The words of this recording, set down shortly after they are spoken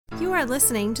You are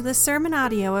listening to the sermon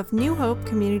audio of New Hope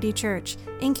Community Church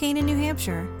in Canaan, New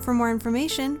Hampshire. For more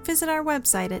information, visit our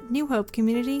website at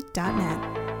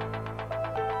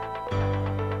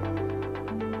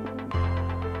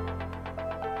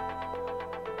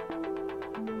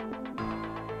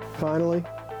Finally,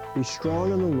 be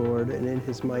strong in the Lord and in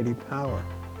his mighty power.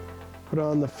 Put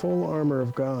on the full armor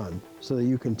of God so that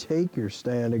you can take your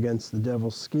stand against the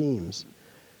devil's schemes.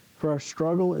 For our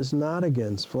struggle is not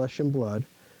against flesh and blood,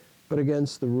 but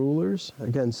against the rulers,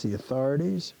 against the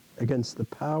authorities, against the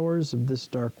powers of this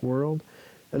dark world,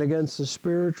 and against the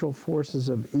spiritual forces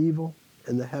of evil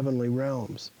in the heavenly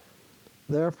realms.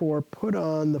 Therefore, put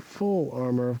on the full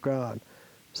armor of God,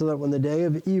 so that when the day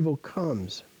of evil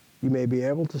comes, you may be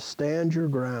able to stand your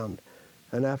ground,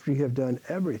 and after you have done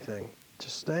everything, to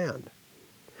stand.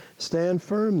 Stand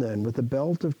firm then, with the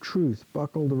belt of truth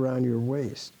buckled around your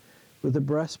waist, with the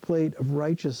breastplate of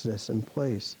righteousness in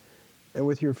place, and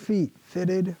with your feet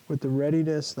fitted with the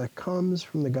readiness that comes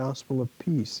from the gospel of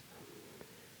peace.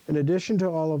 In addition to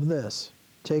all of this,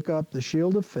 take up the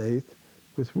shield of faith,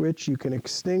 with which you can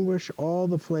extinguish all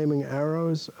the flaming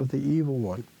arrows of the evil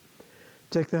one.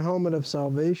 Take the helmet of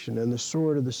salvation and the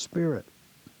sword of the Spirit,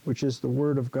 which is the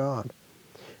word of God,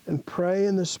 and pray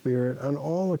in the Spirit on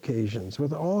all occasions,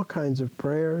 with all kinds of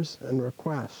prayers and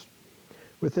requests.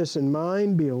 With this in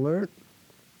mind, be alert,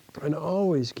 and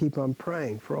always keep on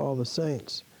praying for all the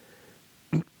saints.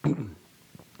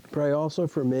 Pray also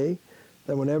for me,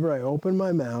 that whenever I open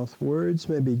my mouth, words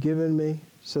may be given me,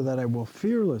 so that I will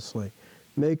fearlessly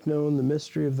make known the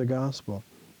mystery of the gospel,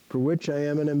 for which I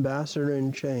am an ambassador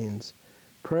in chains.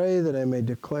 Pray that I may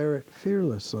declare it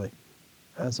fearlessly,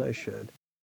 as I should.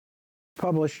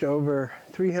 Published over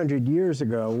 300 years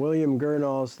ago, William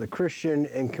Gurnall's The Christian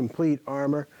in Complete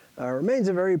Armor remains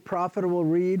a very profitable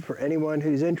read for anyone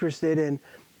who's interested in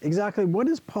exactly what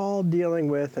is Paul dealing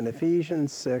with in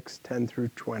Ephesians 6:10 through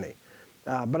 20.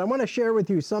 But I want to share with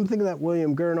you something that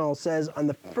William Gurnall says on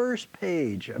the first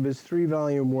page of his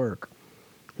 3-volume work.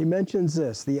 He mentions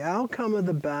this: the outcome of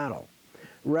the battle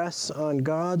rests on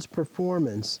God's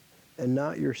performance and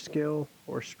not your skill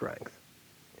or strength.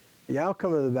 The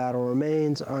outcome of the battle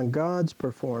remains on God's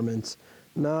performance,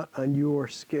 not on your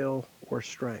skill or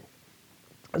strength.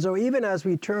 So even as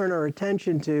we turn our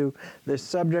attention to this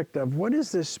subject of what is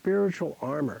this spiritual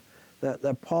armor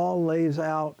that Paul lays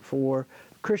out for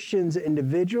Christians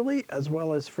individually as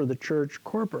well as for the church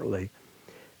corporately,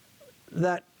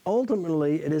 that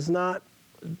ultimately it is not,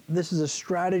 this is a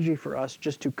strategy for us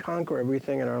just to conquer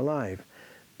everything in our life,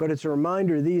 but it's a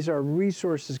reminder these are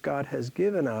resources God has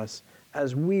given us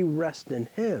as we rest in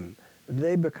him.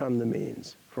 They become the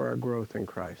means for our growth in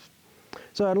Christ.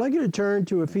 So I'd like you to turn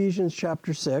to Ephesians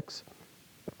chapter 6.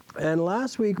 And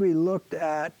last week we looked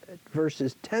at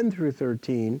verses 10 through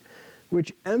 13,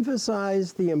 which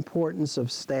emphasize the importance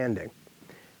of standing.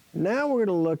 Now we're going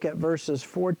to look at verses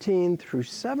 14 through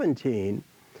 17,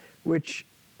 which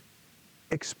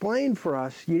explain for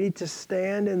us you need to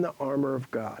stand in the armor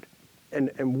of God.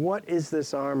 And what is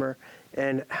this armor,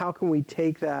 and how can we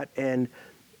take that and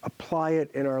apply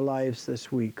it in our lives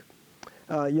this week?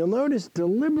 You'll notice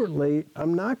deliberately,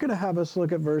 I'm not going to have us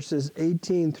look at verses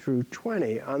 18 through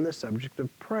 20 on the subject of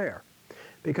prayer,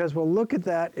 because we'll look at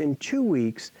that in 2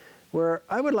 weeks, where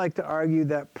I would like to argue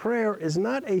that prayer is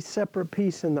not a separate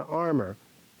piece in the armor,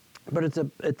 but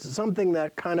it's something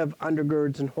that kind of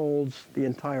undergirds and holds the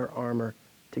entire armor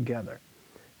together.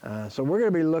 So we're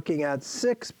going to be looking at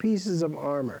 6 pieces of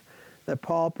armor that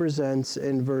Paul presents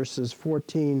in verses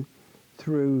 14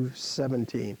 through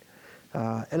 17.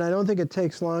 And I don't think it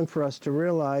takes long for us to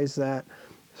realize that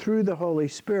through the Holy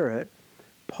Spirit,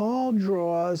 Paul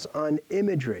draws on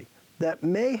imagery that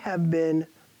may have been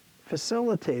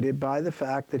facilitated by the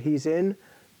fact that he's in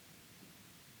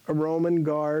a Roman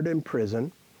guard in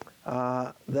prison,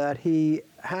 that he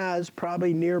has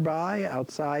probably nearby,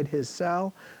 outside his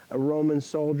cell, a Roman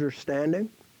soldier standing.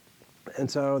 And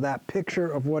so that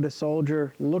picture of what a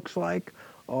soldier looks like,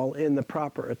 all in the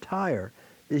proper attire,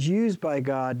 is used by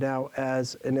God now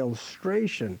as an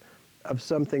illustration of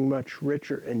something much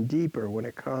richer and deeper when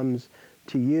it comes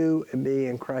to you and me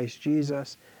in Christ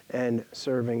Jesus and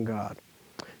serving God.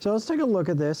 So let's take a look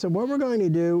at this. And what we're going to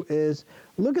do is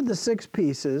look at the 6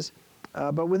 pieces,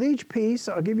 but with each piece,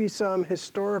 I'll give you some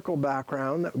historical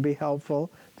background that would be helpful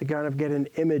to kind of get an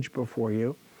image before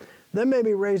you. Then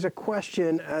maybe raise a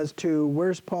question as to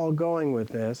where's Paul going with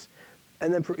this.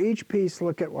 And then for each piece,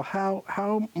 look at, well,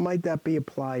 how might that be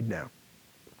applied now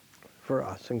for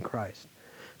us in Christ?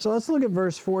 So let's look at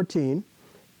verse 14.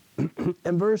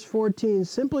 And verse 14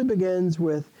 simply begins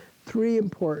with 3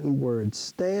 important words: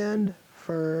 stand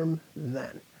firm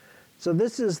then. So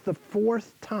this is the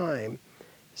fourth time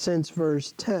since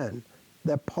verse 10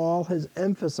 that Paul has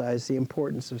emphasized the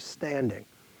importance of standing,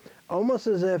 almost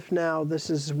as if now this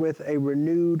is with a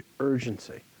renewed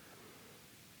urgency.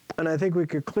 And I think we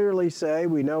could clearly say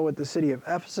we know what the city of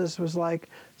Ephesus was like,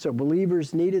 so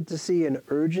believers needed to see an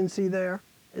urgency there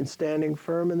in standing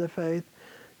firm in the faith.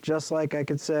 Just like I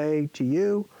could say to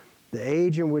you, the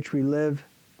age in which we live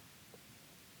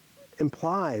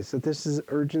implies that this is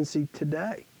urgency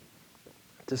today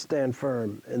to stand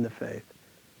firm in the faith.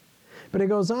 But it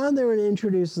goes on there and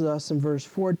introduces us in verse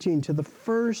 14 to the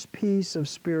first piece of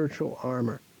spiritual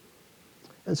armor.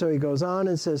 And so he goes on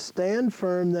and says, stand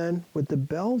firm then with the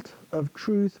belt of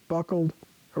truth buckled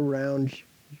around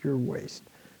your waist.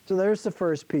 So there's the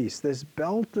first piece, this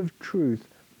belt of truth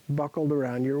buckled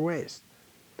around your waist.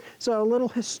 So a little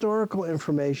historical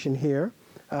information here.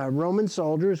 Roman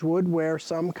soldiers would wear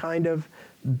some kind of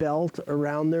belt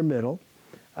around their middle.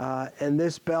 And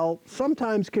this belt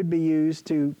sometimes could be used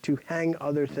to hang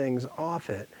other things off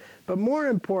it. But more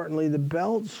importantly, the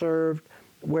belt served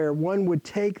where one would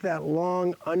take that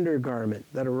long undergarment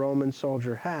that a Roman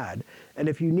soldier had, and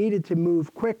if you needed to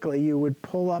move quickly, you would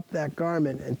pull up that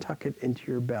garment and tuck it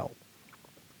into your belt.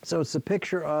 So it's a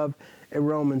picture of a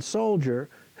Roman soldier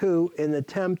who, in the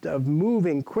attempt of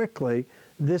moving quickly,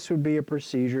 this would be a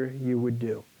procedure you would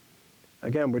do.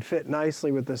 Again, would fit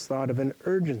nicely with this thought of an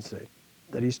urgency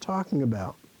that he's talking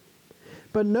about.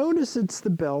 But notice it's the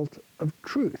belt of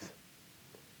truth.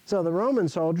 So the Roman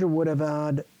soldier would have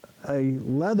had a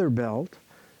leather belt.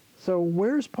 So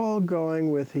where's Paul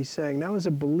going with, he's saying, now as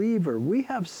a believer, we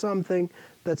have something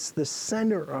that's the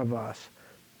center of us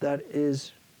that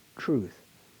is truth.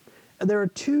 And there are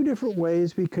two different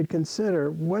ways we could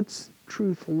consider what's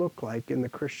truth look like in the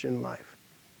Christian life.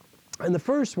 And the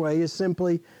first way is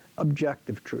simply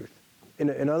objective truth.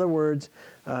 In other words,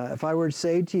 if I were to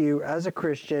say to you as a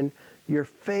Christian, your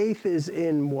faith is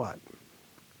in what?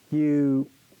 You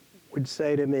would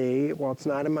say to me, well, it's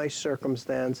not in my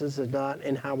circumstances, it's not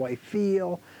in how I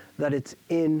feel, that it's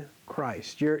in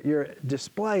Christ. You're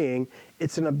displaying,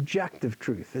 it's an objective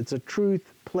truth. It's a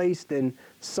truth placed in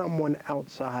someone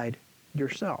outside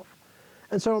yourself.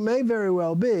 And so it may very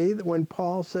well be that when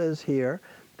Paul says here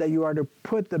that you are to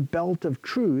put the belt of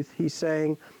truth, he's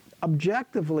saying,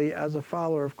 objectively, as a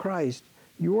follower of Christ,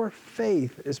 your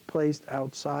faith is placed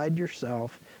outside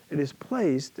yourself. It is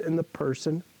placed in the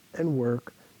person and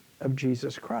work of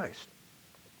Jesus Christ.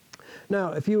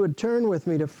 Now, if you would turn with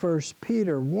me to 1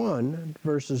 Peter 1,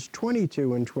 verses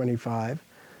 22 and 25,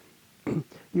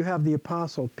 you have the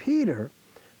Apostle Peter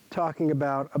talking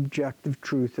about objective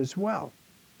truth as well.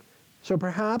 So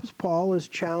perhaps Paul is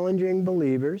challenging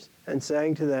believers and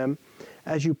saying to them,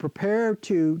 as you prepare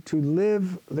to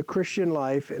live the Christian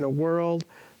life in a world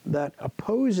that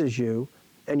opposes you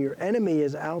and your enemy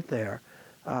is out there,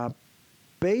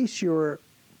 base your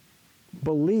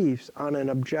beliefs on an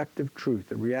objective truth,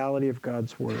 the reality of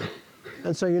God's Word.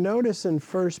 And so you notice in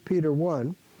 1 Peter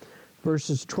 1,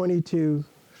 verses 22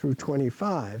 through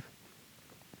 25,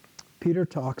 Peter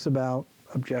talks about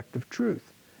objective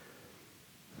truth.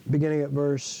 Beginning at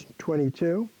verse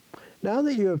 22, now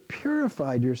that you have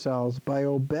purified yourselves by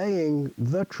obeying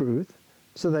the truth,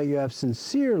 so that you have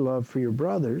sincere love for your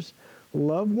brothers,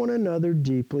 love one another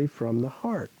deeply from the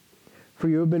heart. For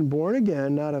you have been born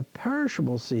again, not of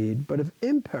perishable seed, but of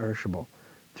imperishable,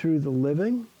 through the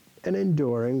living and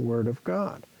enduring Word of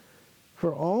God.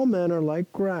 For all men are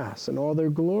like grass, and all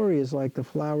their glory is like the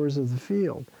flowers of the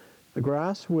field. The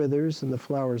grass withers and the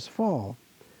flowers fall,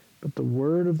 but the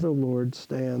word of the Lord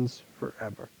stands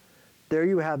forever. There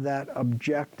you have that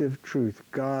objective truth,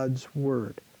 God's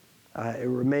Word. It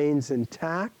remains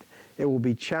intact. It will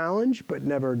be challenged, but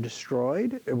never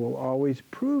destroyed. It will always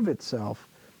prove itself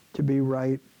to be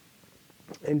right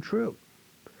and true.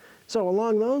 So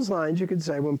along those lines, you could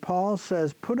say when Paul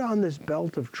says, put on this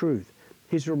belt of truth,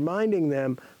 he's reminding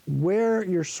them where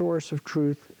your source of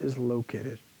truth is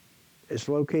located. It's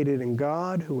located in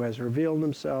God, who has revealed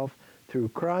himself through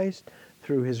Christ,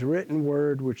 through his written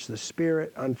word, which the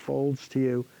Spirit unfolds to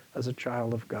you as a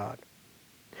child of God.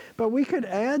 But we could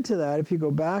add to that, if you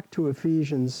go back to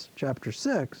Ephesians chapter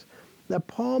 6, that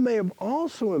Paul may have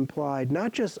also implied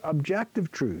not just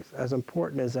objective truth, as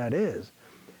important as that is,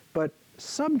 but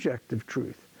subjective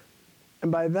truth.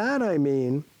 And by that I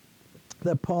mean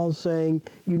that Paul's saying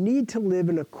you need to live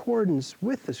in accordance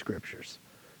with the Scriptures.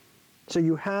 So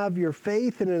you have your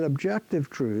faith in an objective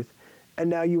truth, and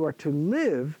now you are to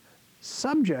live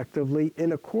subjectively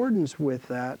in accordance with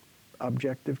that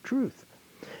objective truth.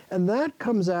 And that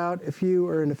comes out, if you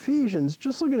are in Ephesians,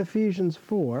 just look at Ephesians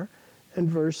 4 and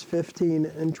verse 15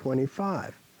 and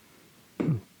 25.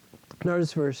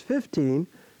 Notice verse 15,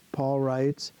 Paul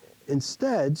writes,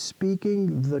 instead,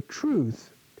 speaking the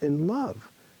truth in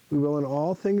love, we will in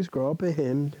all things grow up in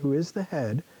him who is the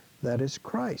head, that is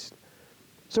Christ.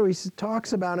 So he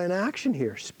talks about an action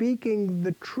here, speaking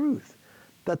the truth,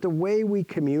 that the way we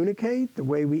communicate, the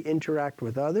way we interact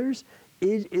with others,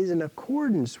 is in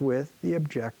accordance with the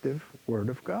objective Word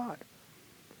of God.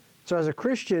 So as a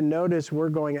Christian, notice we're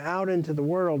going out into the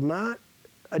world, not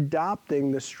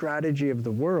adopting the strategy of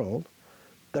the world,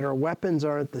 that our weapons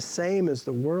aren't the same as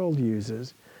the world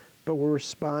uses, but we're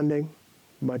responding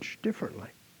much differently.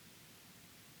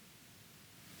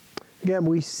 Again,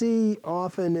 we see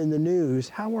often in the news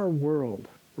how our world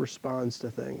responds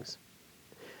to things.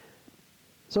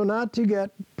 So not to get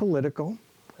political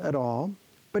at all,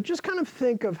 but just kind of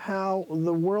think of how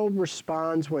the world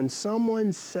responds when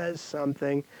someone says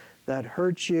something that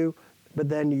hurts you, but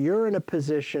then you're in a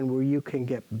position where you can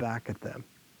get back at them.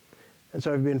 And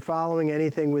so I've been following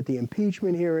anything with the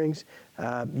impeachment hearings.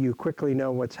 You quickly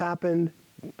know what's happened.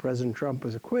 President Trump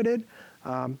was acquitted.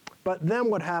 But then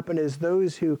what happened is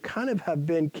those who kind of have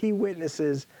been key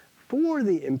witnesses for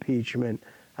the impeachment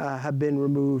have been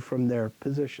removed from their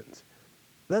positions.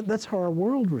 That's how our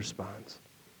world responds.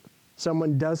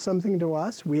 Someone does something to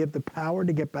us, we have the power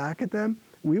to get back at them,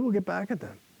 we will get back at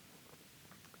them.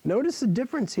 Notice the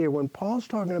difference here when Paul's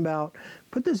talking about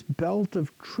put this belt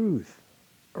of truth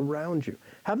around you.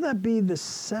 Have that be the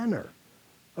center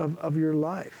of your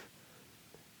life.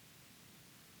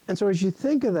 And so as you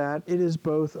think of that, it is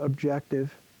both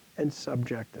objective and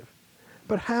subjective.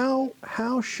 But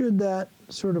how should that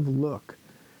sort of look?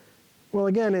 Well,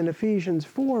 again, in Ephesians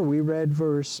 4, we read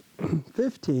verse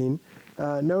 15.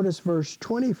 Notice verse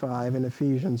 25 in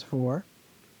Ephesians 4.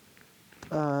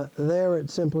 There it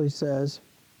simply says,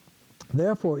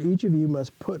 therefore each of you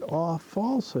must put off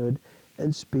falsehood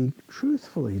and speak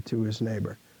truthfully to his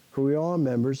neighbor, for we all are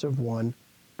members of one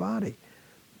body.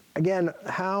 Again,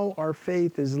 how our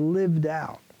faith is lived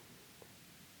out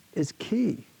is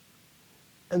key.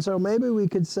 And so maybe we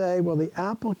could say, well, the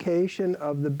application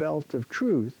of the belt of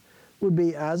truth would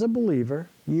be, as a believer,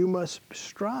 you must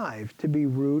strive to be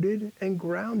rooted and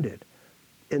grounded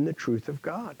in the truth of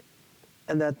God.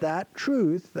 And that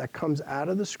truth that comes out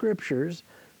of the Scriptures,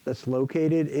 that's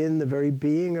located in the very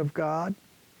being of God,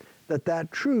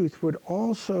 that truth would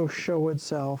also show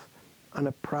itself on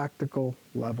a practical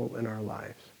level in our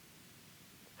lives.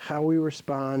 How we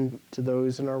respond to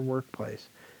those in our workplace,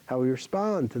 how we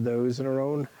respond to those in our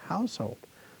own household,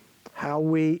 how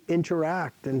we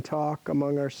interact and talk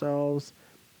among ourselves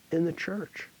in the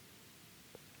church.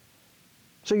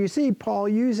 So you see Paul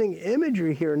using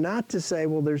imagery here not to say,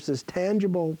 well, there's this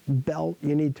tangible belt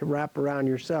you need to wrap around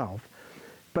yourself,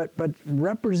 but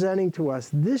representing to us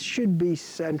this should be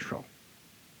central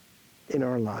in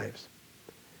our lives.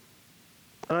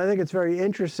 And I think it's very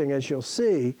interesting, as you'll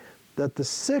see, that the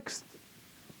sixth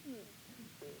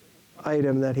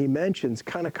item that he mentions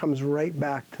kind of comes right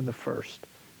back to the first.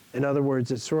 In other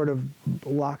words, it sort of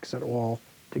locks it all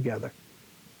together.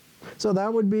 So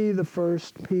that would be the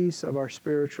first piece of our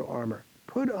spiritual armor.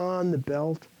 Put on the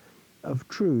belt of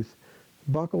truth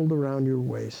buckled around your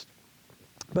waist.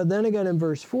 But then again in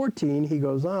verse 14, he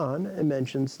goes on and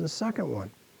mentions the second one.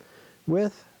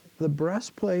 With the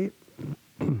breastplate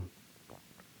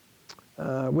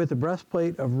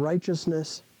of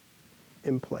righteousness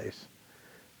in place.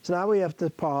 So now we have to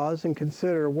pause and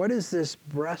consider, what is this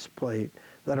breastplate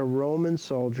that a Roman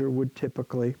soldier would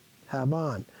typically have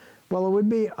on? Well, it would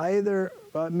be either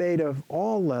made of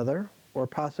all leather or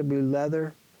possibly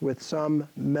leather with some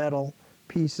metal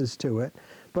pieces to it,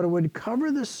 but it would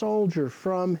cover the soldier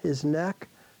from his neck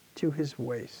to his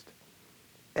waist,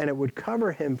 and it would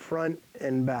cover him front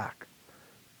and back.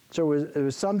 So it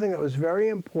was something that was very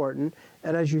important,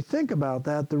 and as you think about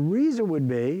that, the reason would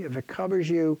be, if it covers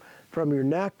you from your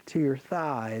neck to your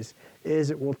thighs,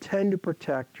 is it will tend to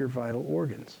protect your vital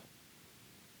organs.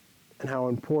 And how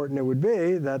important it would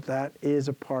be that is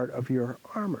a part of your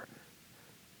armor.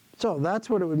 So that's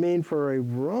what it would mean for a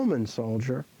Roman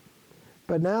soldier.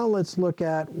 But now let's look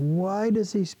at, why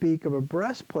does he speak of a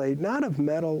breastplate, not of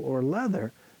metal or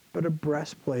leather, but a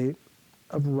breastplate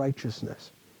of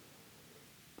righteousness?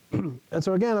 And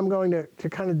so again, I'm going to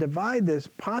kind of divide this.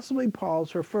 Possibly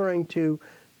Paul's referring to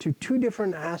two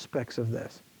different aspects of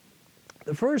this.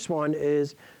 The first one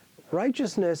is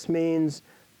righteousness means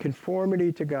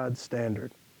conformity to God's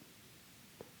standard.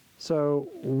 So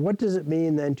what does it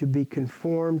mean then to be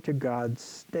conformed to God's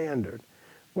standard?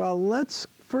 Well, let's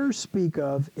first speak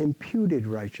of imputed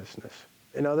righteousness.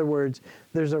 In other words,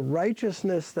 there's a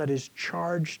righteousness that is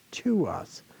charged to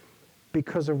us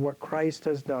because of what Christ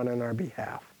has done on our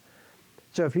behalf.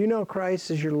 So if you know Christ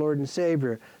as your Lord and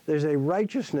Savior, there's a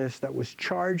righteousness that was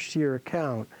charged to your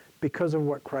account because of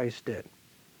what Christ did.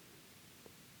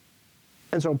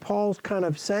 And so Paul's kind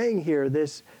of saying here,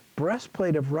 this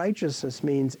breastplate of righteousness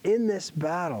means in this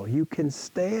battle you can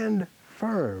stand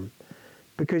firm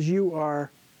because you are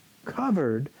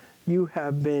covered, you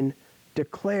have been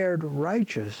declared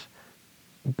righteous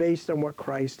based on what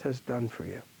Christ has done for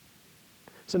you.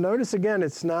 So notice again,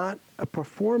 it's not a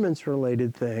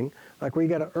performance-related thing, like we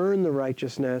got to earn the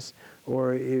righteousness,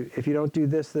 or if you don't do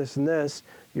this, this, and this,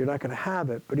 you're not going to have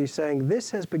it. But he's saying this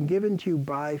has been given to you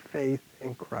by faith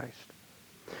in Christ.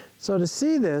 So to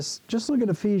see this, just look at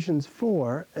Ephesians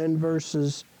 4 and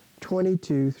verses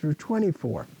 22 through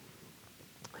 24.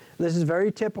 This is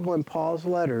very typical in Paul's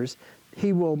letters.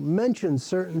 He will mention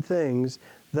certain things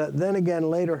that then again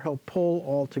later he'll pull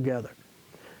all together.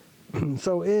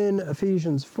 So in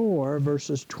Ephesians 4,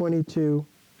 verses 22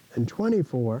 and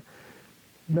 24,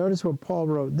 notice what Paul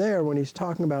wrote there when he's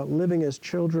talking about living as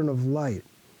children of light.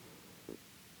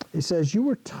 He says, "You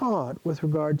were taught with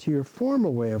regard to your former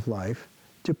way of life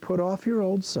to put off your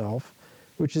old self,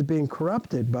 which is being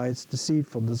corrupted by its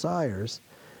deceitful desires,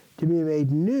 to be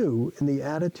made new in the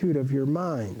attitude of your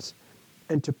minds,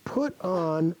 and to put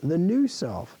on the new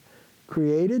self,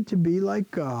 created to be like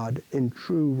God in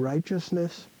true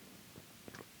righteousness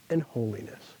and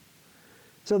holiness."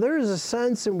 So there is a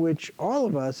sense in which all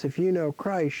of us, if you know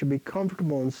Christ, should be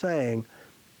comfortable in saying,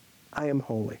 I am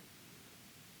holy.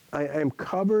 I am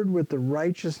covered with the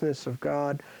righteousness of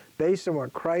God based on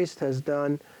what Christ has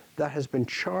done, that has been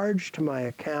charged to my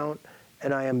account,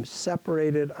 and I am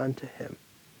separated unto him.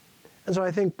 And so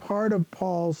I think part of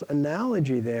Paul's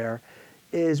analogy there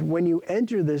is when you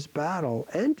enter this battle,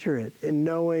 enter it in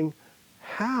knowing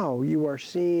how you are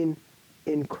seen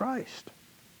in Christ.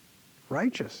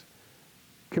 Righteous.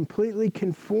 Completely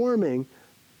conforming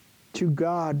to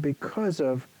God because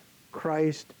of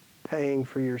Christ paying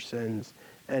for your sins.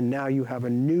 And now you have a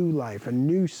new life, a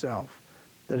new self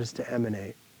that is to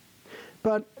emanate.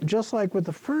 But just like with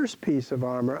the first piece of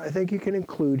armor, I think you can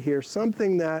include here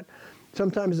something that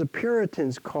sometimes the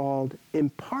Puritans called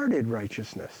imparted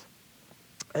righteousness.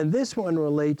 And this one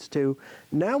relates to,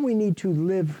 now we need to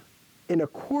live in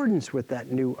accordance with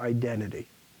that new identity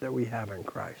that we have in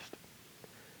Christ.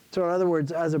 So in other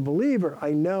words, as a believer,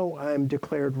 I know I'm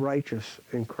declared righteous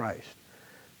in Christ.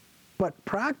 But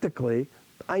practically,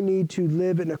 I need to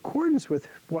live in accordance with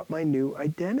what my new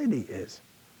identity is.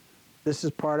 This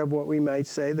is part of what we might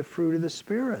say the fruit of the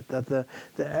Spirit, that the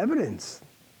evidence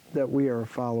that we are a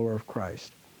follower of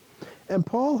Christ. And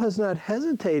Paul has not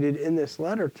hesitated in this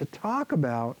letter to talk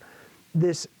about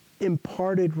this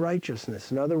imparted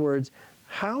righteousness. In other words,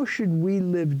 how should we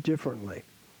live differently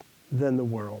than the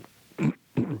world?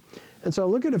 And so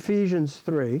look at Ephesians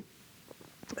 3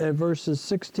 and verses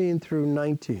 16 through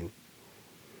 19.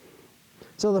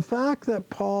 So the fact that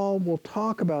Paul will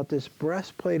talk about this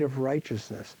breastplate of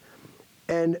righteousness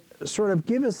and sort of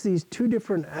give us these two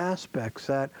different aspects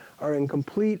that are in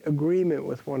complete agreement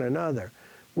with one another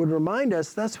would remind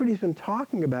us that's what he's been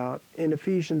talking about in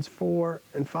Ephesians 4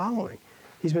 and following.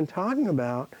 He's been talking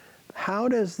about how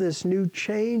does this new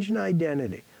change in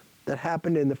identity that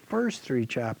happened in the first 3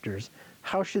 chapters,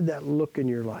 how should that look in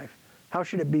your life? How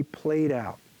should it be played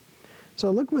out? So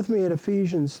look with me at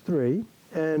Ephesians 3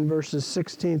 and verses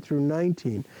 16 through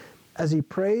 19. As he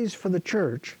prays for the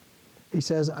church, he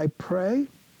says, "I pray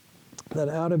that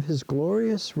out of his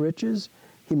glorious riches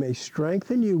he may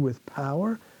strengthen you with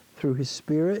power through his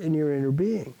Spirit in your inner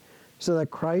being, so that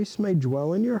Christ may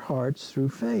dwell in your hearts through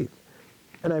faith.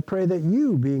 And I pray that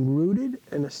you, being rooted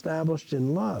and established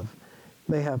in love,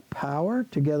 may have power,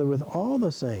 together with all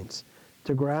the saints,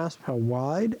 to grasp how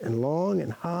wide and long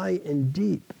and high and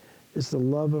deep is the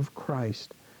love of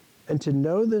Christ, and to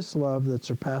know this love that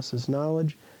surpasses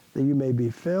knowledge, that you may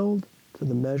be filled to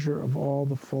the measure of all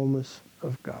the fullness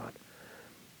of God."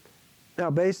 Now,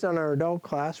 based on our adult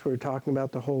class, we were talking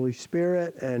about the Holy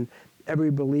Spirit and every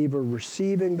believer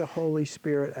receiving the Holy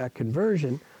Spirit at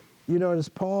conversion. You notice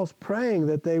Paul's praying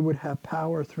that they would have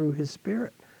power through his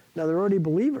Spirit. Now, they're already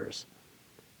believers,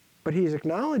 but he's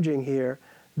acknowledging here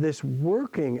this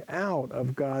working out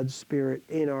of God's Spirit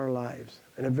in our lives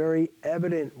in a very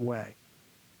evident way,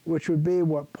 which would be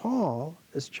what Paul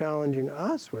is challenging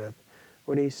us with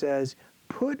when he says,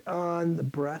 put on the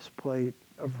breastplate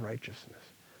of righteousness.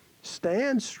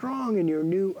 Stand strong in your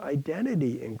new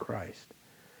identity in Christ.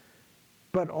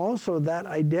 But also that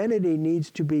identity needs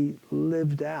to be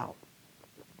lived out.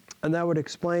 And that would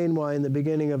explain why in the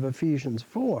beginning of Ephesians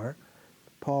 4,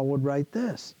 Paul would write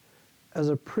this: "As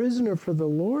a prisoner for the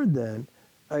Lord, then,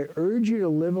 I urge you to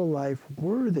live a life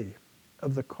worthy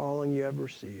of the calling you have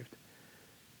received.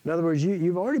 In other words,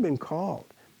 you've already been called.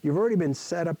 You've already been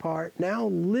set apart. Now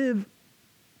live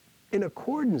in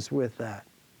accordance with that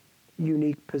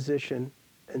unique position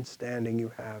and standing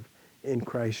you have in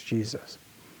Christ Jesus.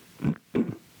 Now,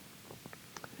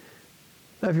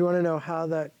 if you want to know how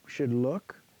that should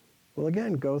look, well,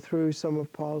 again, go through some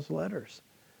of Paul's letters.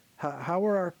 How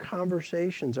are our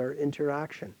conversations, our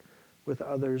interaction with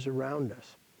others around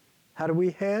us? How do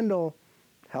we handle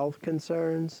health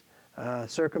concerns,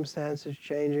 circumstances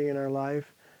changing in our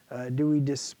life? Do we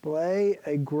display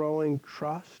a growing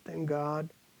trust in God?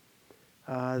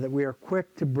 That we are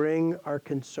quick to bring our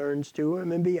concerns to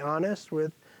Him and be honest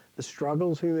with the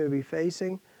struggles we may be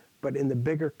facing, but in the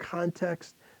bigger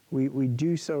context, we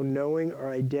do so knowing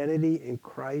our identity in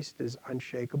Christ is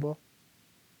unshakable.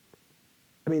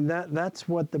 I mean, that's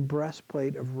what the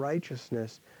breastplate of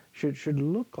righteousness should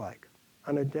look like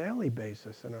on a daily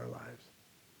basis in our lives.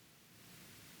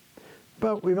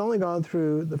 But we've only gone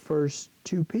through the first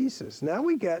two pieces. Now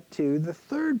we get to the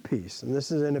third piece, and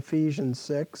this is in Ephesians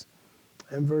 6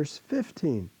 and verse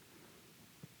 15.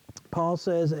 Paul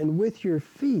says, "And with your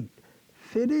feet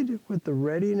fitted with the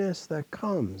readiness that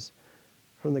comes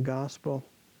from the gospel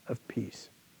of peace."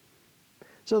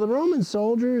 So the Roman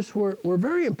soldiers were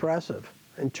very impressive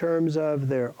in terms of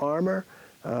their armor,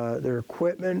 their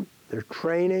equipment, their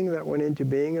training that went into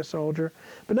being a soldier.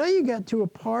 But now you get to a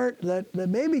part that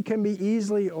maybe can be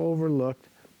easily overlooked,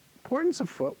 importance of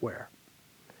footwear.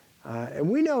 And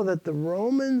we know that the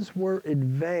Romans were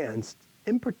advanced,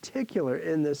 in particular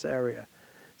in this area.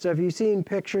 So if you've seen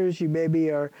pictures, you maybe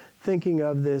are thinking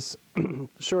of this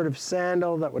sort of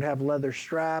sandal that would have leather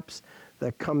straps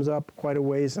that comes up quite a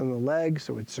ways on the leg,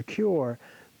 so it's secure.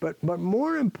 But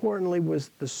more importantly was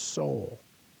the sole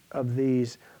of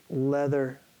these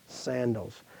leather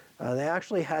sandals. They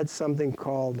actually had something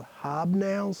called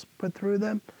hobnails put through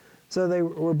them. So they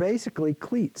were basically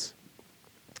cleats.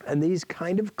 And these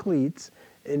kind of cleats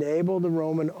enabled the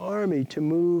Roman army to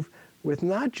move with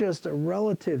not just a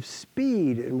relative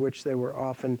speed in which they were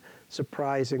often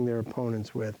surprising their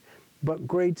opponents with, but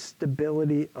great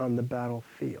stability on the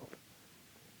battlefield.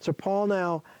 So Paul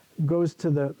now goes to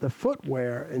the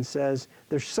footwear and says,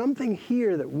 there's something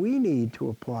here that we need to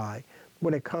apply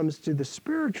when it comes to the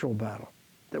spiritual battle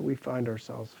that we find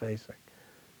ourselves facing.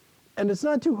 And it's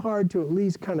not too hard to at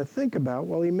least kind of think about.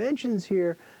 Well, he mentions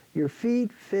here, your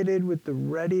feet fitted with the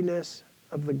readiness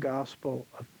of the gospel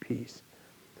of peace.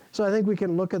 So I think we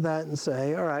can look at that and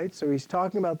say, all right, so he's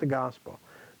talking about the gospel.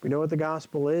 We know what the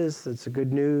gospel is. It's the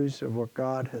good news of what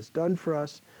God has done for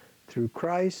us through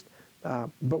Christ.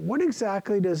 But what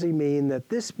exactly does he mean that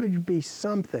this would be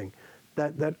something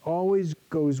that always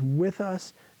goes with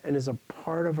us and is a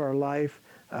part of our life?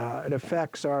 It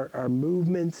affects our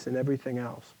movements and everything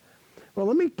else. Well,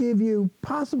 let me give you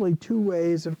possibly two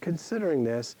ways of considering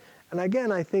this. And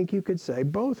again, I think you could say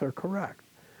both are correct.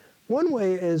 One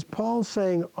way is Paul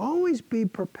saying, always be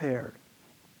prepared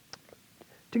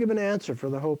to give an answer for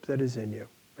the hope that is in you.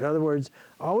 In other words,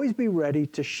 always be ready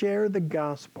to share the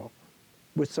gospel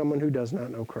with someone who does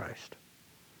not know Christ.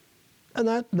 And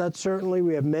that certainly,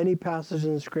 we have many passages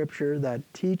in Scripture that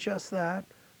teach us that,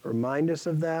 remind us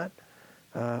of that.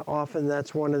 Often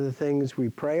that's one of the things we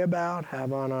pray about,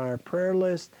 have on our prayer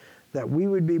list, that we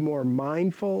would be more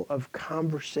mindful of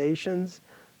conversations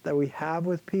that we have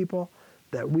with people,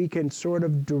 that we can sort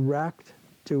of direct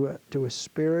to a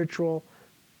spiritual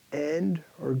end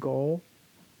or goal.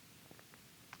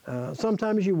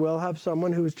 Sometimes you will have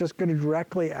someone who's just going to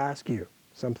directly ask you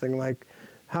something like,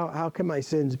 how can my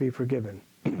sins be forgiven?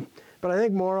 But I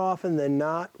think more often than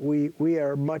not, we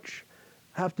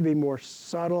have to be more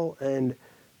subtle and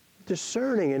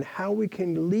discerning in how we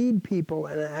can lead people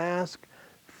and ask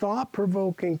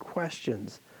thought-provoking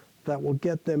questions that will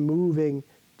get them moving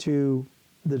to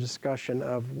the discussion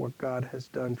of what God has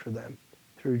done for them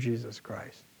through Jesus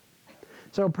Christ.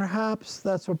 So perhaps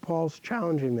that's what Paul's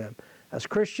challenging them. As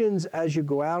Christians, as you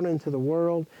go out into the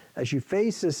world, as you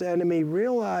face this enemy,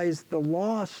 realize the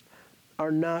lost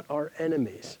are not our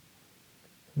enemies.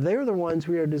 They're the ones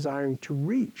we are desiring to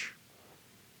reach.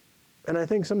 And I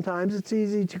think sometimes it's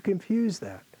easy to confuse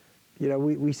that. You know,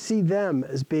 we see them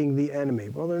as being the enemy.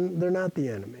 Well, they're not the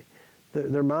enemy.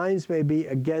 Their minds may be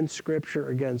against Scripture,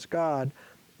 against God,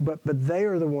 but they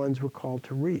are the ones we're called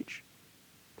to reach.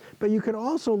 But you could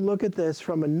also look at this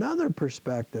from another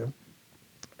perspective,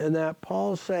 and that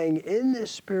Paul's saying in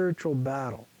this spiritual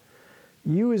battle,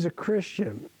 you as a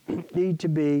Christian need to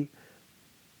be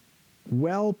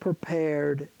well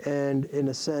prepared and, in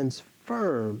a sense,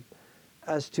 firm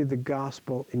as to the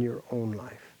gospel in your own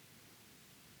life.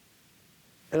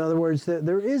 In other words,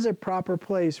 there is a proper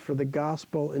place for the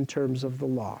gospel in terms of the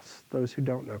lost, those who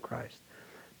don't know Christ.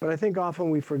 But I think often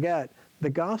we forget the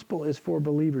gospel is for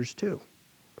believers too.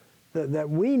 That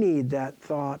we need that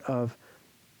thought of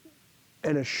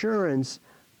an assurance,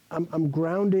 I'm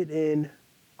grounded in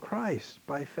Christ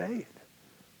by faith.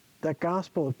 That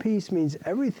gospel of peace means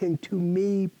everything to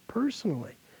me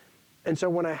personally. And so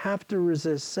when I have to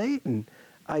resist Satan,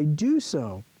 I do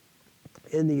so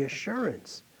in the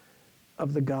assurance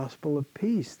of the gospel of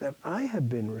peace, that I have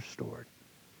been restored.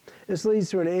 This leads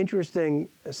to an interesting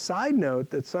side note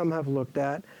that some have looked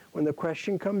at when the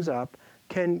question comes up,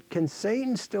 can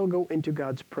Satan still go into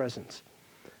God's presence?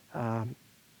 And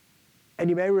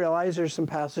you may realize there's some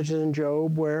passages in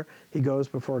Job where he goes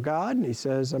before God and he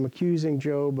says, I'm accusing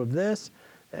Job of this.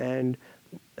 And,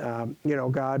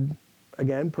 God,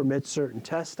 again, permits certain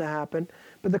tests to happen.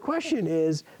 But the question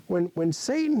is, when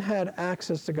Satan had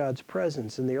access to God's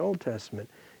presence in the Old Testament,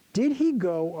 did he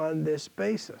go on this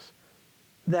basis?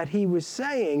 That he was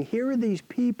saying, here are these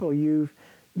people you've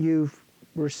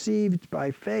received by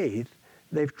faith,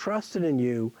 they've trusted in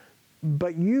you,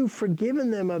 but you've forgiven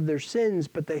them of their sins,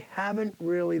 but there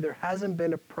hasn't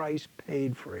been a price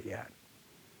paid for it yet.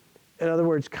 In other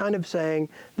words, kind of saying,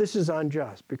 this is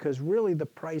unjust, because really the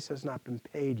price has not been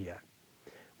paid yet.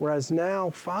 Whereas now,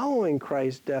 following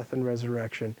Christ's death and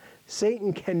resurrection,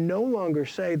 Satan can no longer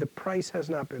say the price has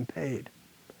not been paid,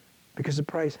 because the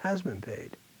price has been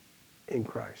paid in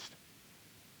Christ.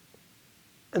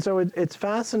 And so it's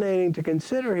fascinating to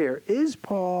consider here, is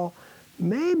Paul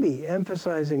maybe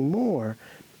emphasizing more,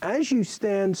 as you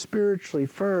stand spiritually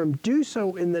firm, do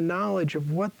so in the knowledge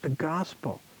of what the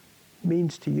gospel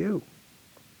means to you.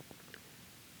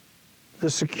 The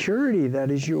security that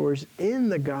is yours in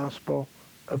the gospel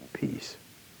of peace.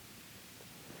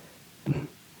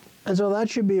 And so that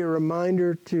should be a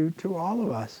reminder to all of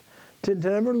us to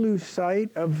never lose sight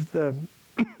of the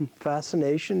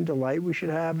fascination, delight we should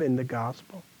have in the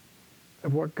gospel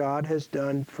of what God has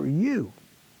done for you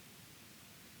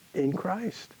in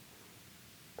Christ.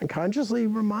 And consciously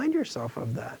remind yourself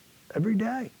of that every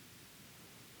day.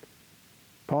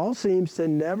 Paul seems to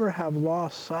never have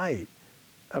lost sight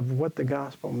of what the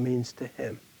gospel means to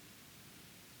him.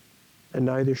 And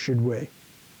neither should we.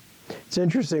 It's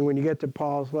interesting when you get to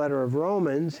Paul's letter of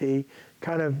Romans, he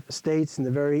kind of states in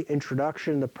the very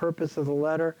introduction the purpose of the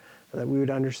letter, that we would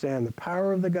understand the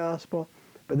power of the gospel.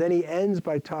 But then he ends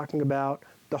by talking about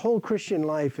the whole Christian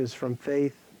life is from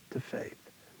faith to faith,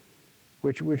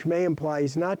 which may imply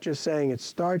he's not just saying it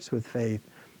starts with faith,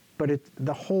 but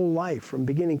the whole life from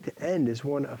beginning to end is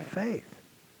one of faith.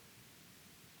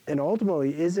 And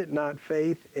ultimately, is it not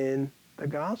faith in the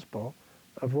gospel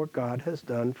of what God has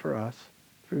done for us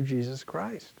through Jesus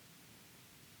Christ?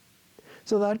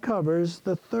 So that covers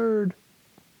the third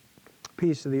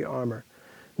piece of the armor.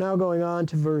 Now going on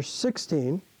to verse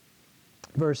 16.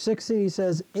 Verse 16, he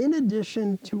says, in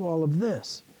addition to all of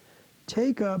this,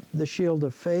 take up the shield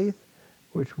of faith,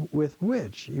 with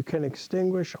which you can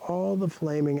extinguish all the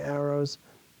flaming arrows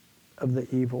of the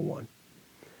evil one.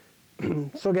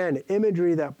 So again,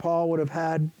 imagery that Paul would have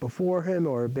had before him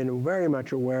or been very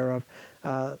much aware of.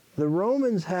 The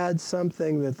Romans had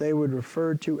something that they would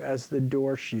refer to as the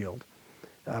door shield.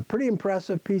 A pretty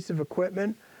impressive piece of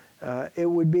equipment. It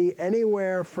would be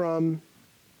anywhere from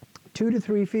 2 to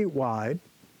 3 feet wide,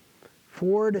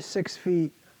 4 to 6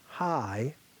 feet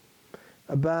high,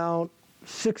 about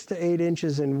 6 to 8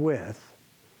 inches in width,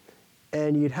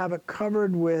 and you'd have it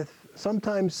covered with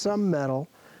sometimes some metal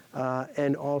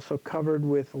and also covered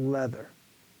with leather.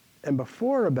 And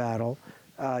before a battle,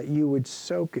 you would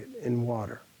soak it in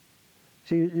water.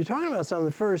 So you're talking about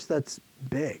something first that's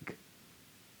big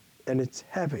and it's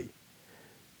heavy,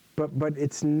 but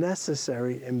it's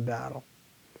necessary in battle.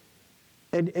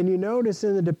 And you notice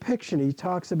in the depiction, he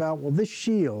talks about, well, this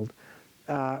shield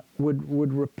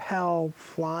would repel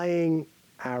flying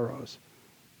arrows.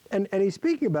 And he's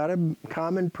speaking about a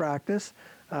common practice.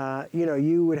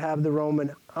 You would have the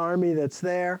Roman army that's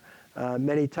there.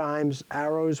 Many times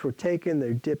arrows were taken,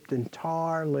 they're dipped in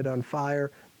tar, lit on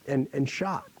fire, and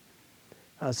shot.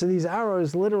 So these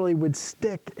arrows literally would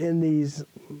stick in these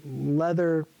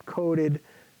leather-coated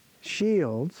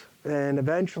shields and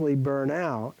eventually burn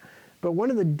out. But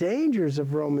one of the dangers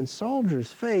of Roman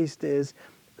soldiers faced is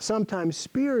sometimes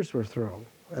spears were thrown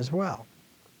as well.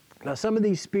 Now, some of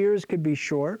these spears could be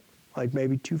short, like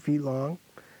maybe 2 feet long.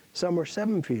 Some were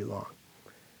 7 feet long.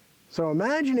 So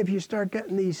imagine if you start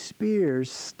getting these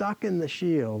spears stuck in the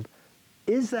shield,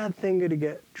 is that thing going to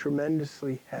get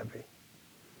tremendously heavy?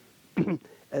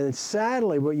 And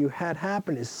sadly, what you had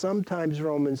happen is sometimes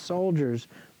Roman soldiers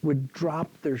would drop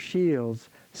their shields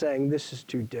saying this is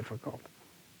too difficult.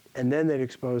 And then they'd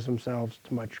expose themselves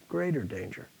to much greater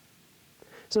danger.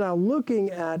 So now looking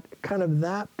at kind of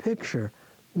that picture,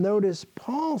 notice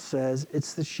Paul says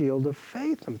it's the shield of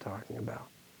faith I'm talking about.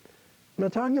 I'm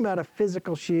not talking about a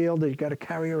physical shield that you've got to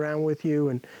carry around with you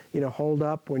and hold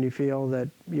up when you feel that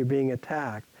you're being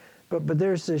attacked. But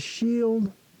there's this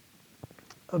shield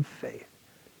of faith.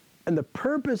 And the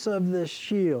purpose of this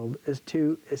shield is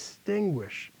to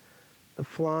extinguish the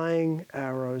flying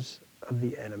arrows of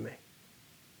the enemy.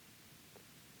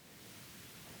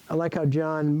 I like how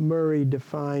John Murray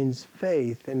defines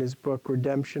faith in his book,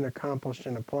 Redemption Accomplished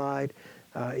and Applied.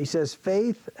 He says,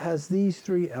 faith has these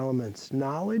three elements: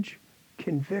 knowledge,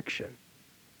 conviction,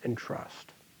 and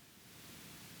trust.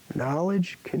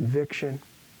 Knowledge, conviction,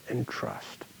 and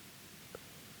trust.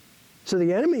 So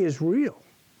the enemy is real,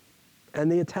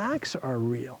 and the attacks are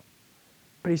real.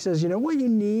 But he says, what you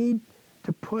need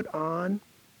to put on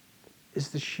is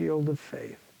the shield of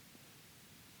faith.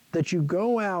 That you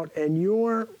go out and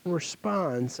your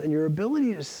response and your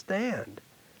ability to stand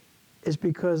is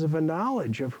because of a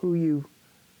knowledge of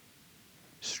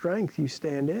strength you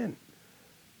stand in.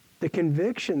 The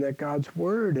conviction that God's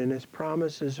word and his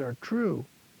promises are true.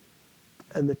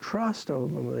 And the trust,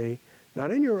 ultimately,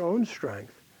 not in your own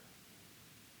strength,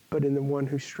 but in the one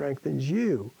who strengthens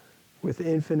you with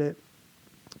infinite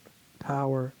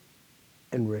power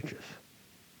and riches.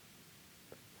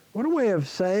 What a way of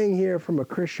saying here from a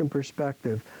Christian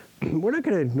perspective, we're not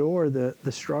going to ignore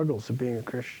the struggles of being a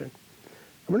Christian.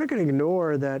 We're not going to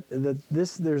ignore that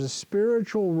there's a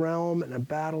spiritual realm and a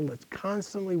battle that's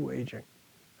constantly waging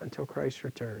until Christ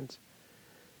returns.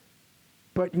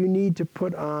 But you need to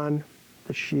put on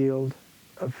the shield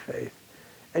of faith.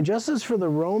 And just as for the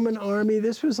Roman army,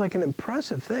 this was like an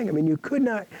impressive thing. I mean, you could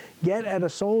not get at a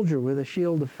soldier with a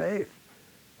shield of faith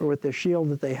or with the shield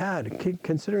that they had,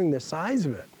 considering the size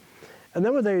of it. And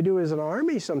then what they would do as an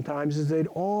army sometimes is they'd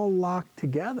all lock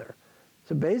together.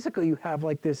 So basically you have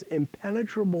like this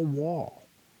impenetrable wall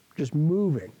just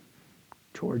moving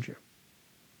towards you.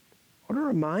 What a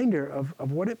reminder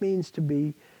of what it means to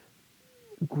be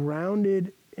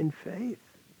grounded in faith.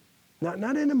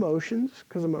 Not in emotions,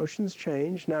 because emotions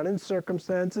change. Not in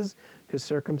circumstances, because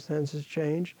circumstances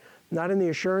change. Not in the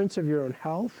assurance of your own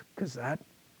health, because that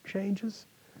changes.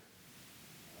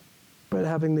 But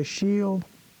having the shield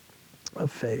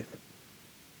of faith.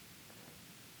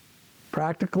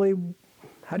 Practically,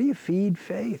 how do you feed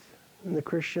faith in the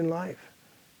Christian life?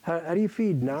 How do you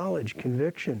feed knowledge,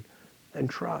 conviction, and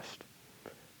trust?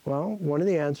 Well, one of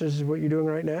the answers is what you're doing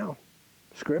right now.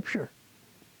 Scripture.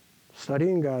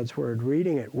 Studying God's Word,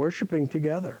 reading it, worshiping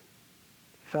together,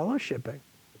 fellowshipping,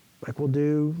 like we'll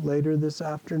do later this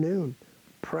afternoon,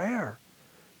 prayer,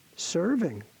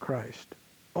 serving Christ.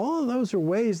 All of those are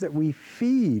ways that we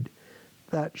feed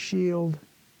that shield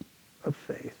of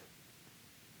faith.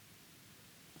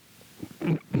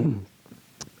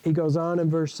 He goes on in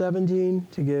verse 17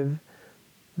 to give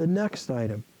the next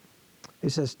item. He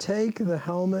says, take the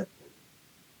helmet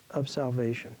of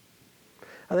salvation.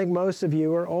 I think most of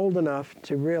you are old enough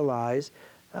to realize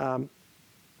that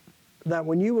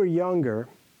when you were younger,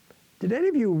 did any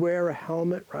of you wear a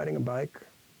helmet riding a bike?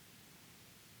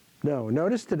 No.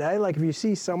 Notice today, like if you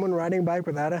see someone riding a bike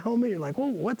without a helmet, you're like,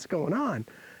 well, what's going on?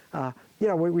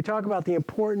 We talk about the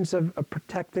importance of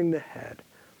protecting the head.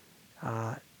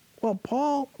 Well,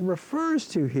 Paul refers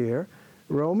to here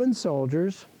Roman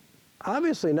soldiers,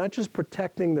 obviously not just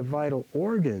protecting the vital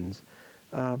organs,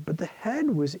 but the head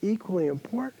was equally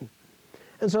important.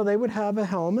 And so they would have a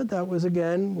helmet that was,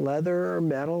 again, leather or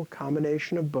metal,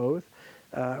 combination of both.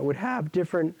 It would have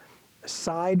different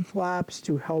side flaps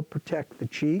to help protect the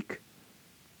cheek,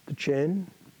 the chin,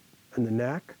 and the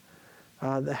neck.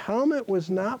 The helmet was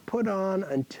not put on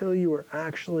until you were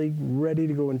actually ready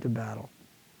to go into battle.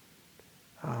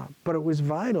 But it was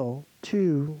vital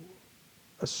to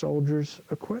a soldier's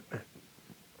equipment.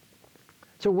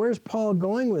 So where's Paul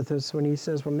going with this when he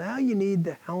says, well, now you need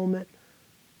the helmet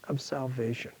of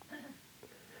salvation?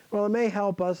 Well, it may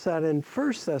help us that in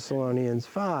 1 Thessalonians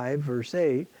 5, verse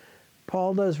 8,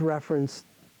 Paul does reference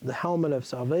the helmet of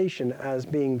salvation as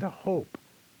being the hope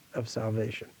of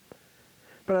salvation.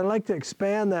 But I'd like to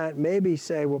expand that, maybe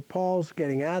say what Paul's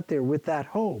getting at there with that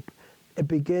hope. It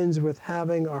begins with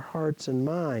having our hearts and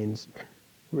minds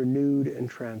renewed and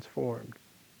transformed.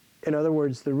 In other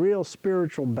words, the real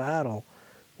spiritual battle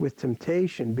with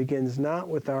temptation begins not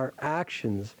with our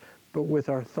actions, but with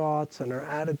our thoughts and our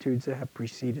attitudes that have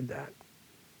preceded that.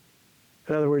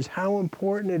 In other words, how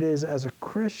important it is as a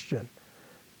Christian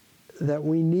that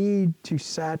we need to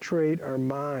saturate our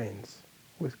minds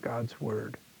with God's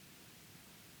Word.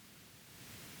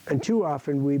 And too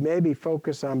often we maybe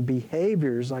focus on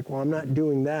behaviors like, well, I'm not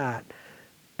doing that,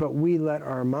 but we let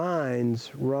our minds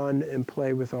run and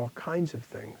play with all kinds of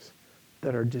things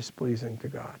that are displeasing to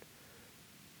God.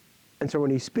 And so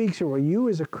when he speaks here, well, you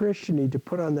as a Christian need to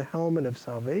put on the helmet of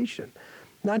salvation.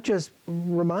 Not just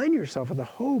remind yourself of the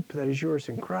hope that is yours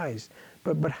in Christ,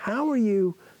 but how are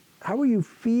you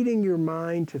feeding your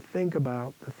mind to think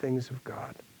about the things of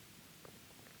God?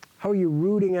 How are you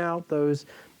rooting out those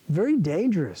very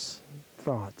dangerous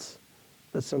thoughts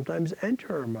that sometimes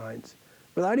enter our minds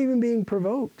without even being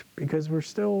provoked, because we're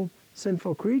still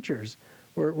sinful creatures,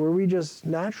 where we just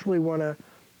naturally want to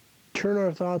turn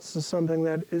our thoughts to something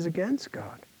that is against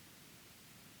God.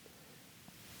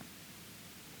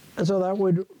 And so that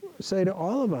would say to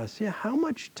all of us, yeah, how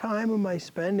much time am I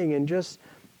spending in just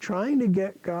trying to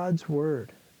get God's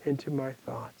word into my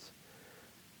thoughts?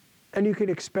 And you could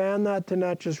expand that to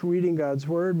not just reading God's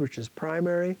word, which is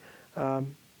primary. Our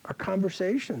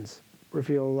conversations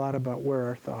reveal a lot about where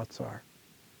our thoughts are.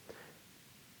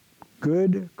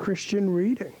 Good Christian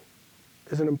reading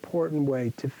is an important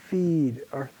way to feed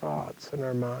our thoughts and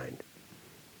our mind.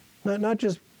 Not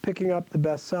just picking up the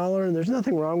bestseller, and there's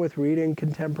nothing wrong with reading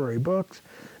contemporary books,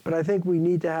 but I think we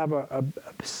need to have a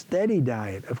steady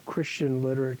diet of Christian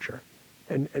literature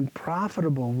and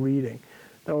profitable reading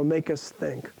that will make us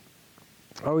think.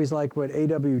 I always like what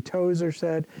A.W. Tozer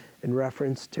said in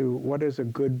reference to what is a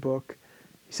good book.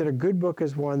 He said a good book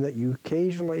is one that you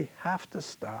occasionally have to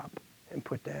stop and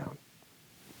put down.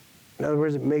 In other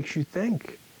words, it makes you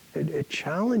think. It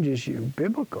challenges you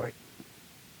biblically.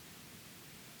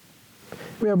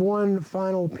 We have one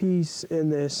final piece in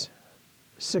this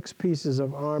 6 pieces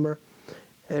of armor.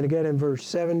 And again, in verse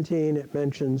 17, it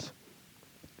mentions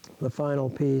the final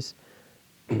piece.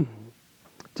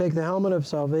 Take the helmet of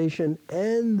salvation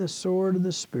and the sword of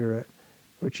the Spirit,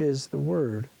 which is the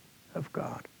Word of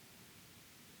God.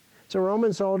 So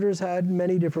Roman soldiers had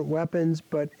many different weapons,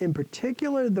 but in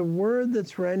particular, the word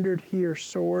that's rendered here,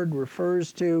 sword,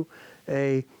 refers to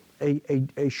a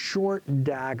short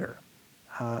dagger.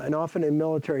 And often in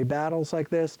military battles like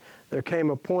this, there came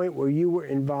a point where you were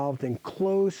involved in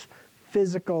close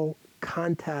physical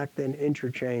contact and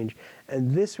interchange.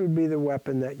 And this would be the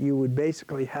weapon that you would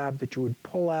basically have, that you would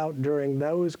pull out during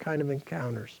those kind of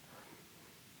encounters.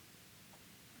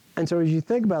 And so as you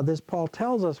think about this, Paul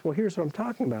tells us, well, here's what I'm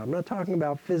talking about. I'm not talking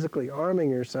about physically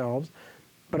arming yourselves,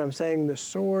 but I'm saying the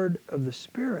sword of the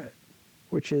Spirit,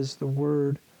 which is the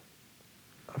Word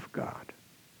of God.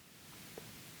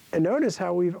 And notice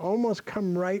how we've almost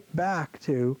come right back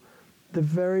to the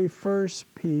very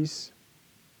first piece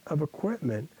of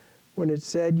equipment when it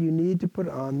said you need to put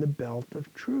on the belt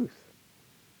of truth.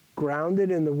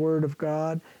 Grounded in the Word of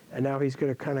God, and now he's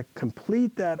going to kind of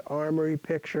complete that armory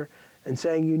picture and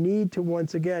saying you need to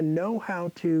once again know how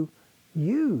to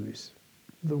use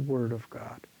the Word of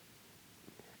God.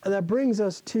 And that brings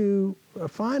us to a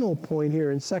final point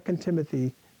here in 2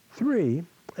 Timothy 3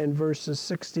 and verses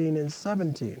 16 and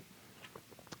 17.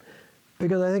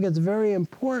 Because I think it's very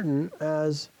important,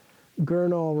 as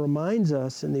Gurnall reminds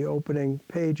us in the opening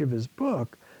page of his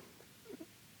book,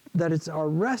 that it's our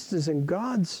rest is in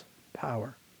God's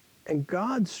power and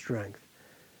God's strength.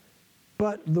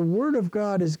 But the Word of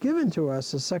God is given to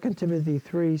us, as 2 Timothy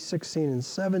 3, 16 and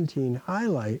 17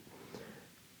 highlight,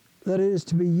 that it is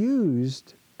to be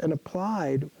used and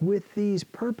applied with these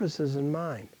purposes in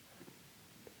mind.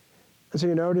 And so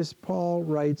you notice Paul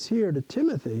writes here to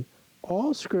Timothy,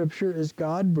 all Scripture is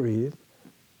God-breathed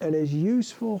and is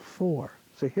useful for.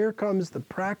 So here comes the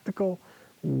practical,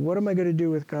 what am I going to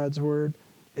do with God's Word?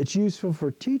 It's useful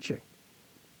for teaching,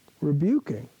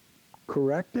 rebuking,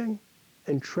 correcting,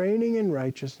 and training in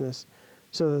righteousness,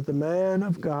 so that the man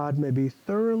of God may be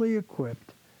thoroughly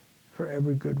equipped for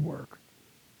every good work.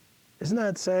 Isn't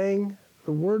that saying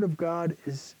the Word of God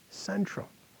is central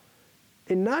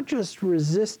in not just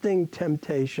resisting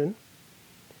temptation,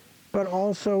 but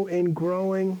also in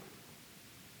growing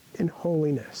in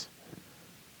holiness?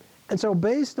 And so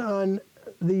based on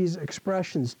these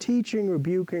expressions, teaching,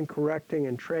 rebuking, correcting,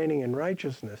 and training in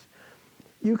righteousness,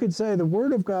 you could say the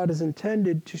Word of God is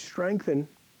intended to strengthen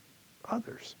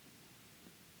others.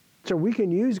 So we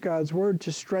can use God's Word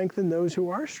to strengthen those who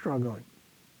are struggling,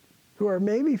 who are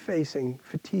maybe facing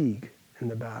fatigue in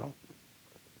the battle.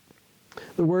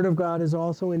 The Word of God is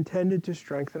also intended to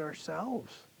strengthen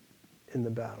ourselves in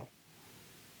the battle.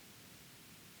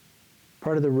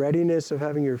 Part of the readiness of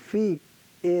having your feet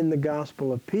in the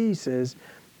gospel of peace is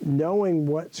knowing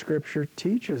what Scripture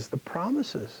teaches, the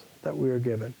promises that we are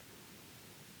given.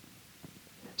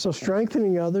 So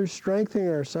strengthening others, strengthening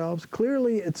ourselves,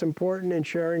 clearly it's important in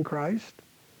sharing Christ.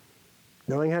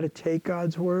 knowing how to take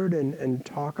God's word and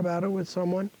talk about it with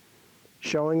someone,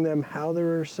 showing them how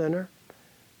they're a sinner,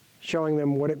 showing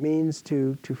them what it means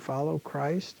to follow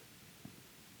Christ.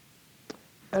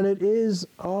 And it is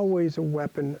always a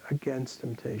weapon against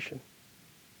temptation.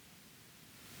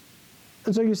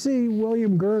 And so you see,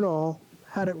 William Gurnall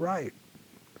had it right.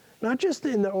 Not just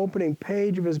in the opening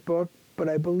page of his book, but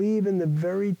I believe in the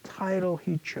very title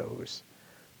he chose,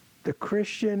 The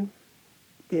Christian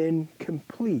in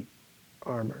Complete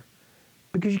Armor.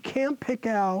 Because you can't pick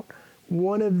out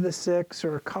one of the six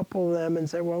or a couple of them and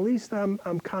say, well, at least I'm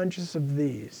conscious of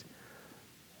these.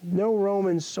 No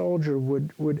Roman soldier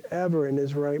would ever in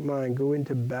his right mind go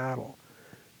into battle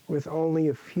with only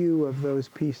a few of those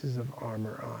pieces of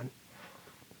armor on.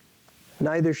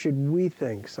 Neither should we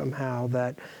think somehow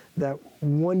that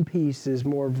one piece is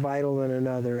more vital than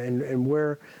another and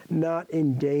we're not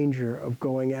in danger of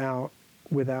going out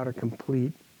without a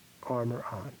complete armor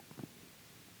on.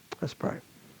 Let's pray.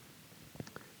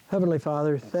 Heavenly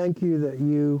Father, thank you that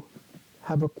you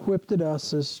have equipped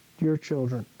us as your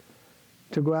children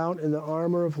to go out in the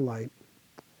armor of light.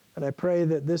 And I pray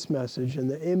that this message and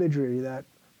the imagery that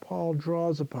Paul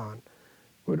draws upon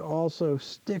would also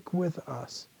stick with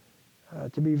us,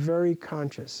 to be very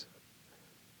conscious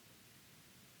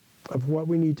of what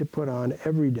we need to put on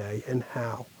every day and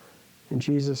how. In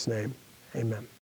Jesus' name, amen.